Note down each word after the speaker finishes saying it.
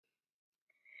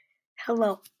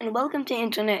Hello, and welcome to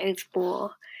Internet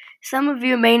Explorer. Some of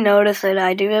you may notice that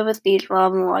I do have a speech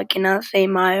problem where I cannot say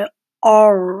my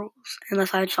R's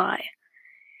unless I try.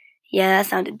 Yeah, that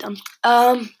sounded dumb.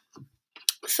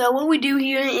 So what we do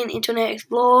here in Internet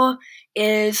Explorer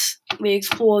is we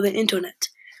explore the internet.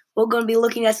 We're going to be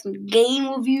looking at some game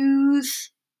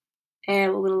reviews,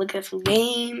 and we're going to look at some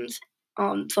games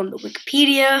from the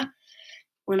Wikipedia.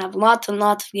 We're going to have lots and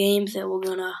lots of games that we're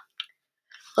going to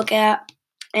look at.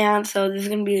 And so there's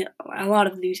going to be a lot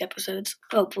of these episodes,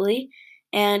 hopefully.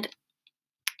 And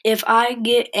if I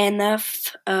get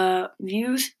enough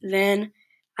views, then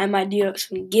I might do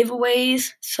some giveaways.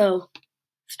 So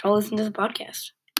start listening to the podcast.